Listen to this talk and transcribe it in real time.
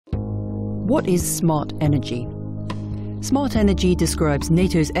What is smart energy? Smart energy describes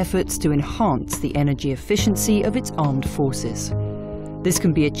NATO's efforts to enhance the energy efficiency of its armed forces. This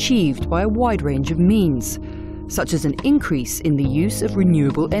can be achieved by a wide range of means, such as an increase in the use of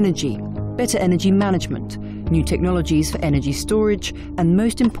renewable energy, better energy management, new technologies for energy storage, and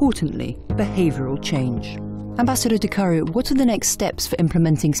most importantly, behavioural change. Ambassador Ducaru, what are the next steps for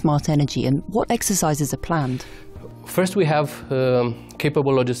implementing smart energy and what exercises are planned? First, we have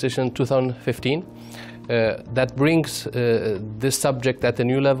Capable Legislation 2015 that brings this subject at a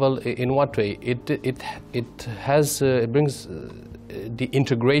new level. In what way? It brings the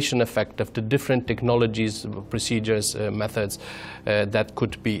integration effect of the different technologies, procedures, methods that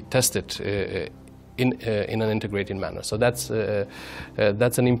could be tested in an integrated manner. So that's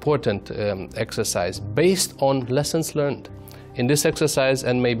an important exercise based on lessons learned. In this exercise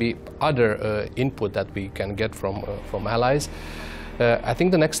and maybe other input that we can get from allies, I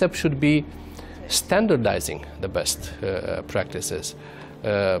think the next step should be standardizing the best practices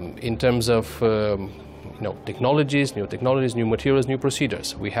in terms of technologies, new materials, new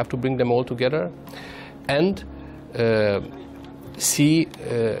procedures. We have to bring them all together and see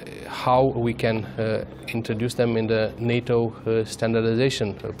how we can introduce them in the NATO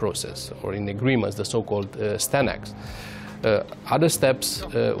standardization process or in agreements, the so-called STANACs. Other steps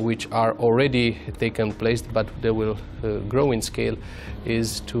which are already taken place but they will grow in scale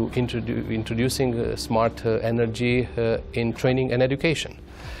is to introducing smart energy in training and education.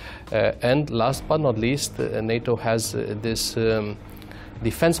 And last but not least, NATO has this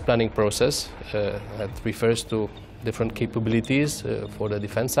defense planning process that refers to different capabilities for the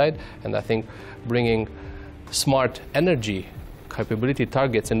defense side, and I think bringing smart energy capability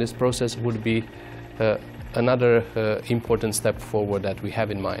targets in this process would be another important step forward that we have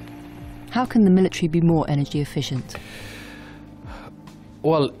in mind. How can the military be more energy efficient?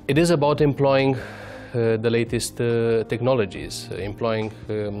 Well, it is about employing the latest technologies, employing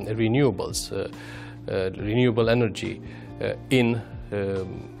renewables, renewable energy in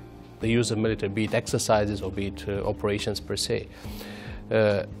the use of military, be it exercises or be it operations per se.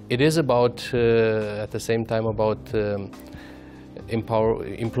 It is about, at the same time, about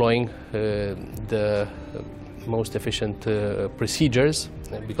employing the most efficient procedures,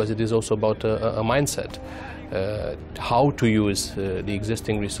 because it is also about a mindset, how to use the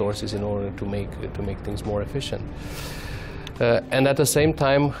existing resources in order to make things more efficient. And at the same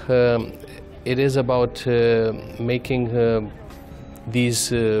time, it is about making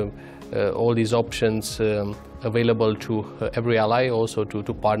all these options available to every ally, also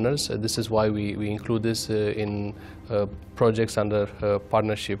to partners. This is why we include this in projects under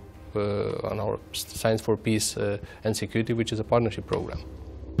partnership on our Science for Peace and Security, which is a partnership program.